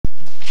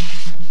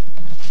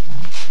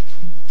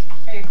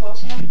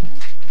close enough now?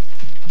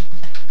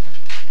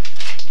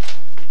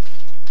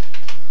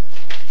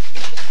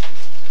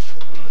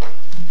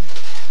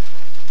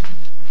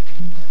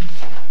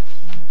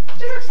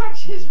 She looks like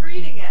she's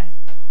reading it.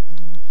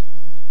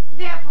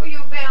 There for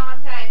you,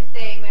 Valentine's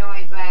Day,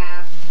 Mary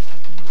Beth.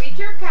 Read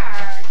your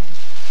card.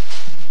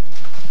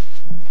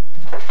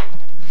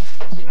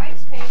 She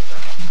likes paper.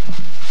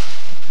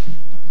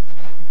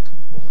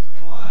 Oh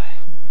boy.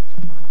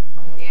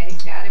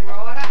 Daddy's got to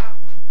roll it up.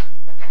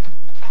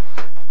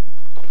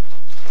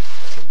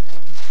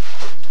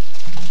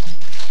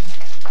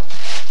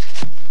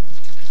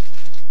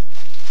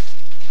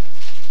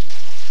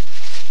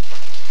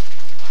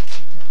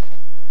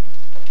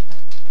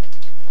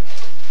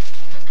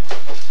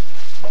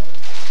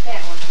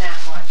 That one's not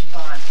much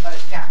fun, but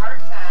it's got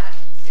hearts on it.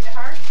 See the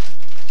hearts?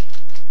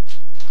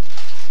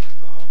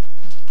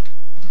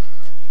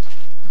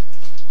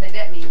 Say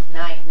that means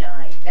night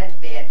night. That's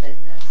bad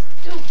business.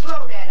 Do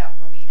blow that up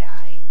for me,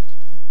 Daddy.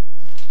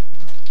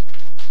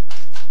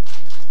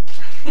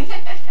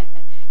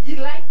 You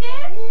like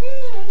that?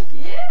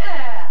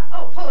 Yeah.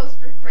 Oh, pose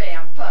for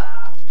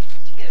Grandpa.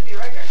 She's gonna be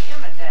right on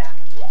him at that.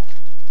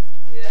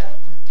 Yeah?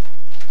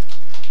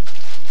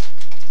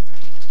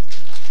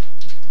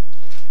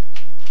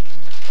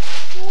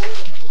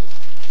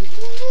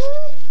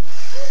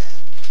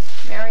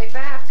 Mary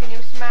Beth, can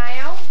you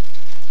smile?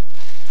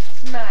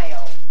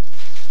 Smile.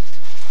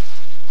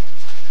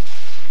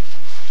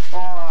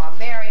 Aw,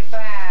 Mary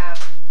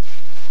Beth.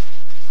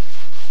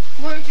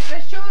 Where's your,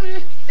 let's show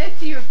you, let's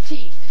see your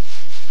teeth.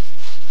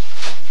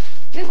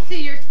 Let's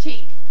see your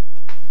teeth.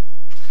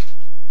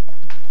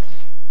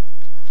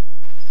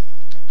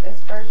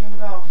 As far as you can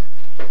go.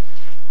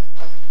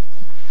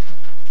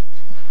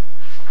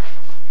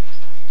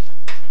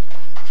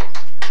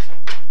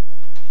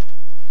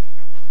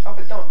 Oh,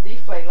 but don't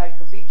deflate like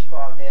her beach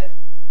ball did.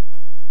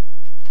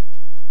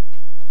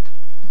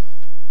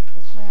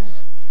 This man.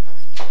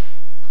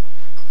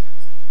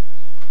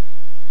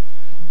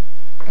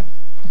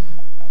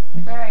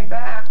 Mary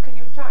Beth, can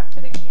you talk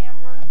to the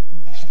camera?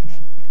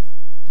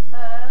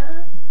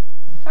 Huh?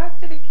 Talk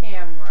to the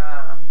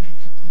camera.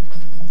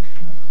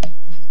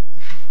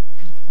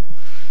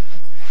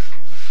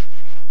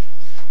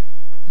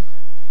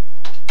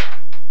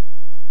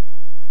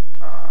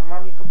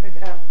 Mommy, go pick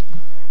it up.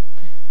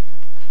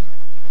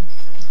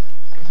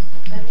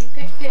 Let me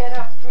pick that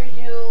up for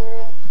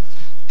you.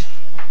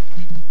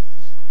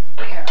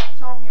 Here,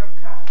 show me your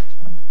card.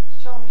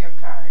 Show me your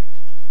card.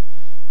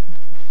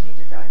 See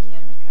the doggy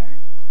on the card?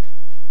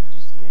 Did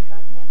you see the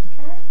doggy on the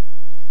card?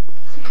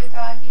 See the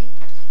doggy?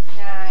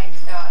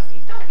 Nice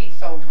doggy. Don't be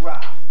so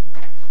rough.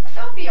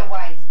 Don't be a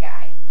wise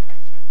guy.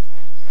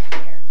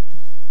 Here.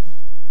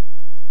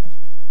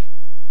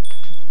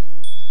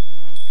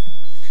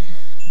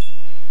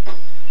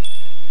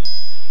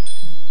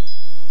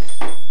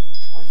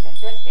 What's that?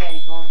 That's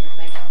Daddy blowing your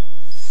thing up.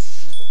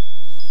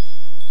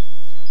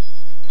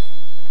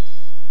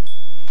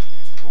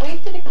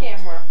 Wave to the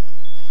camera.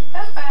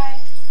 Bye-bye.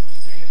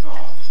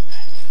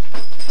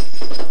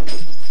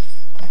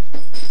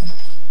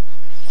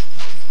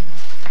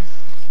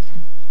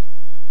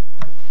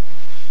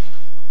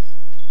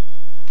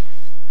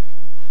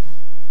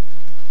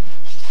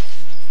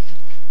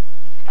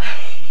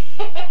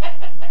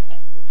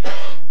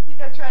 You're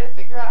gonna try to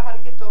figure out how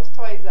to get those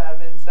toys out of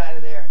the inside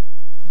of there.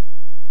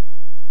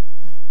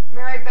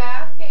 Mary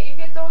Beth, can't you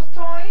get those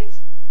toys?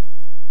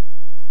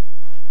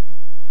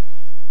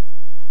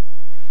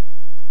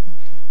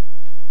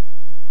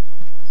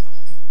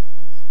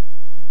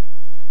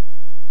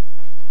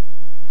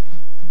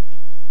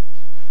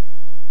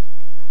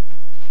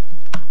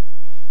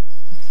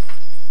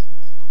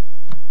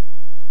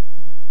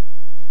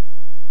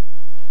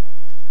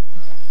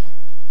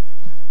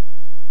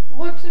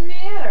 What's the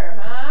matter,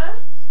 huh?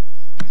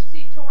 You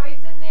see toys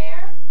in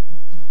there?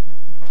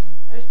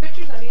 There's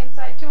pictures on the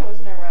inside too,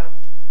 isn't there, Rob?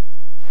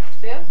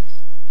 See?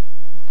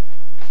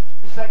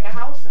 It's like a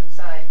house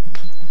inside.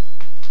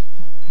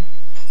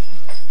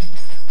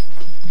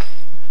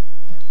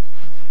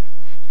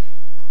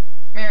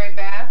 Mary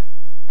Beth,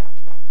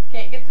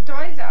 can't get the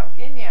toys out,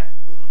 can ya?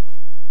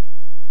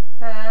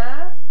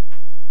 Huh?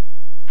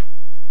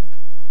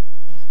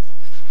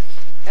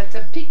 That's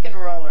a peek-and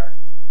roller.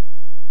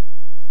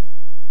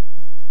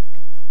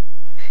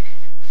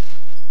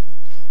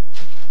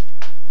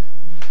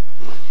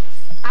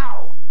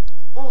 Ow!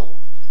 Oh!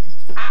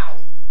 Ow!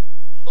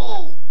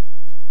 Oh!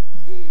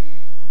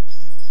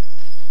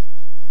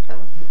 That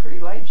must be pretty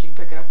light. She can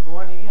pick it up with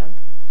one hand.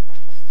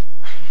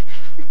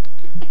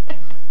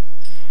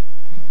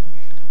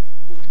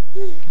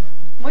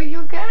 What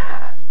you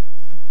got?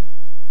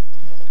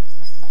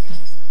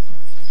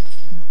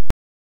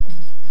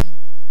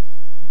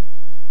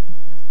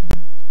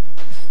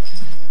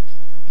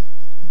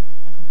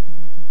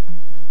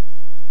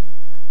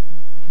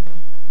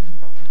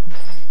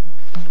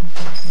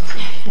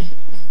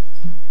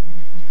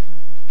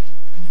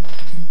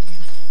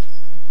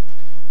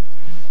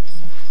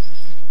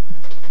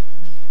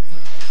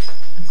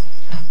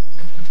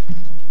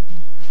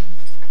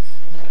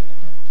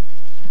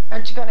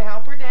 Aren't you gonna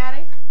help her,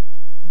 Daddy?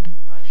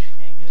 Probably she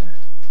can't get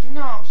it.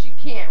 No, she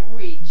can't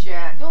reach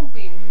it. Don't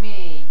be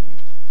mean.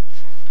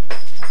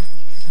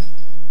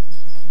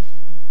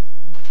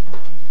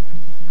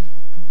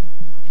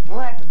 We'll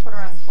have to put her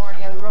on the floor in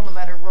the other room and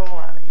let her roll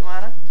on it. You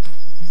wanna,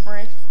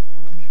 Maurice?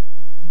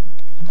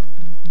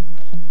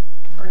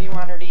 Or do you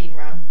want her to eat,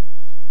 Ron?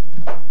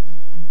 What,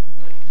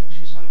 you think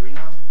she's hungry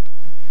now?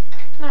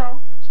 No,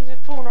 she's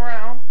just fooling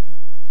around.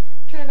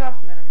 Turn it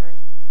off a minute, Maurice.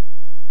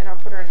 And I'll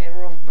put her in the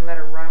room and let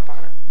her romp on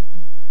it.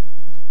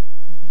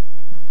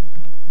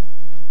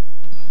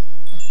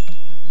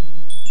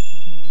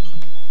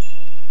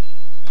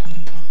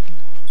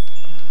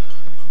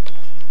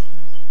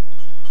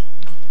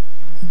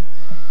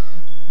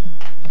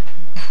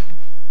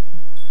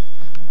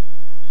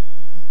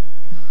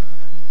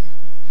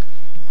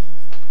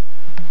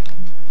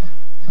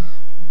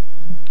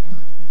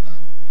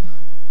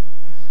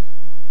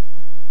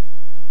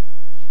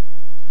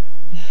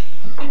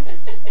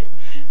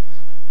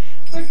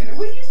 Look at it.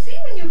 What do you see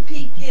when you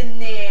peek in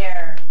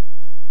there?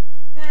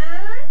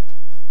 Huh?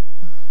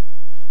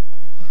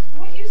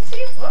 What you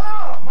see?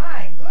 Oh,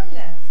 my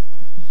goodness.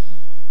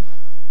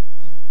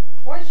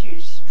 Was you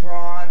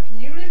strong?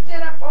 Can you lift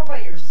that up all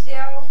by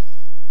yourself?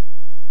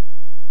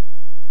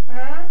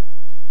 Huh?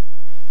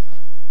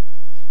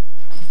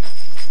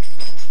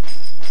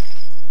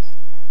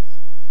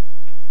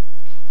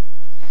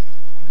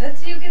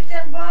 Let's see you get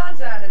them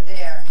balls out of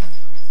there.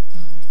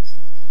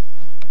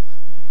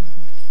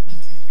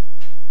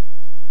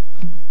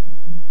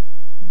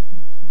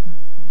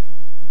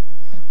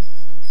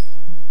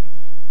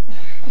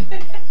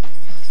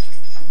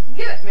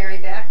 Get it, Mary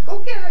Beth. Go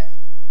get it.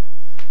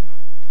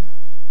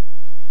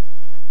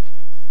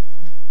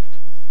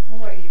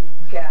 What you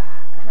got,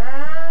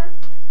 huh?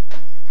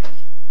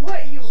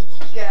 What you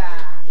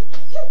got?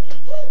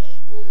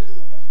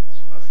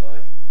 What's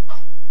like?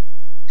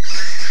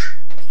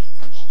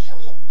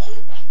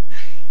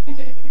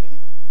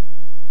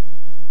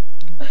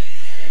 What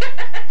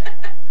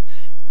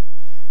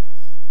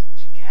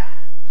you got?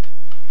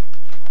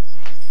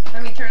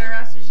 Let me turn her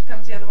around so she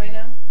comes the other way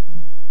now.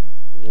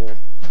 Yeah.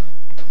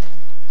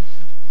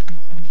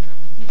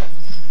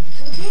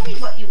 Show Daddy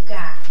what you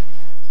got.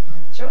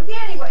 Show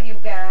Daddy what you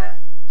got.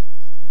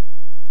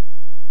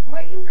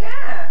 What you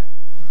got?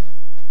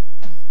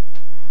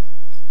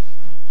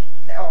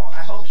 Oh,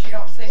 I hope she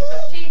don't sink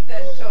her teeth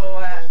into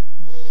it.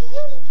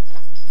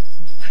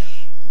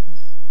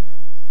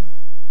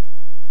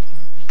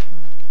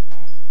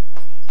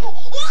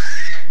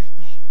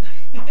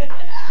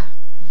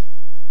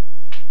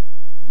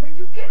 What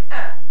you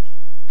got?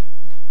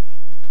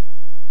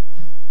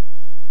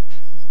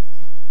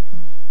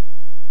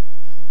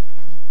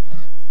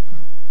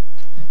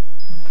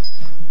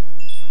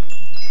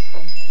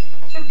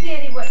 Show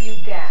Daddy what you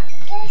got.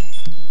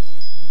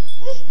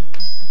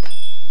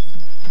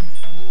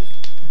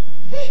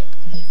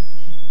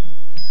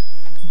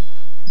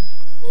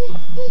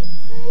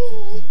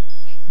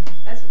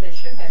 That's what they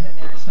should have in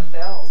there, some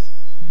bells.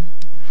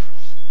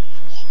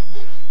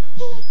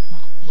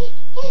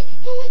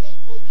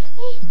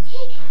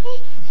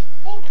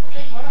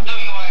 What am I-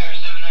 WIR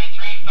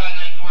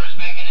 793-594 is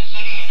back in the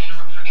city and en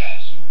route for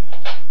gas.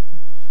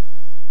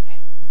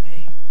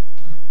 Hey.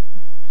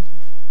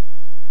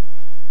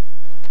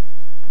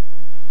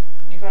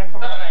 You gonna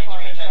come around the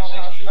corner and show them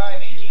how she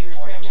treated your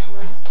family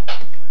members?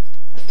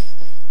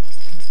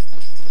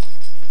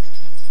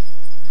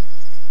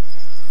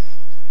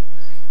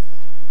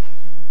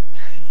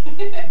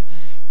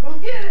 Go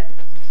get it.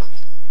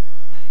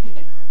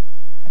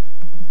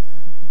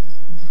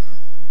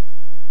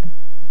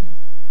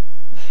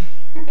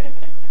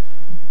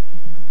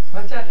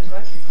 Watch out, there's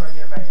electric cord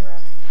nearby your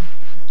eye.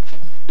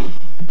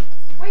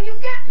 What you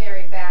got,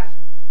 Mary Beth?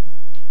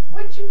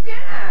 What you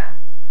got?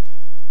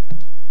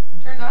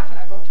 Turn it off and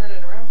I'll go turn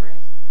it around, Maurice.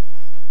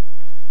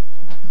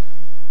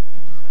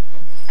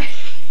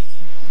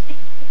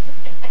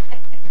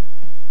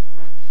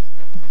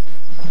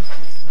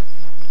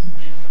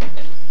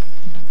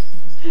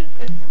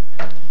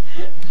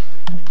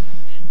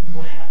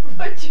 What happened?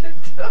 What'd you do?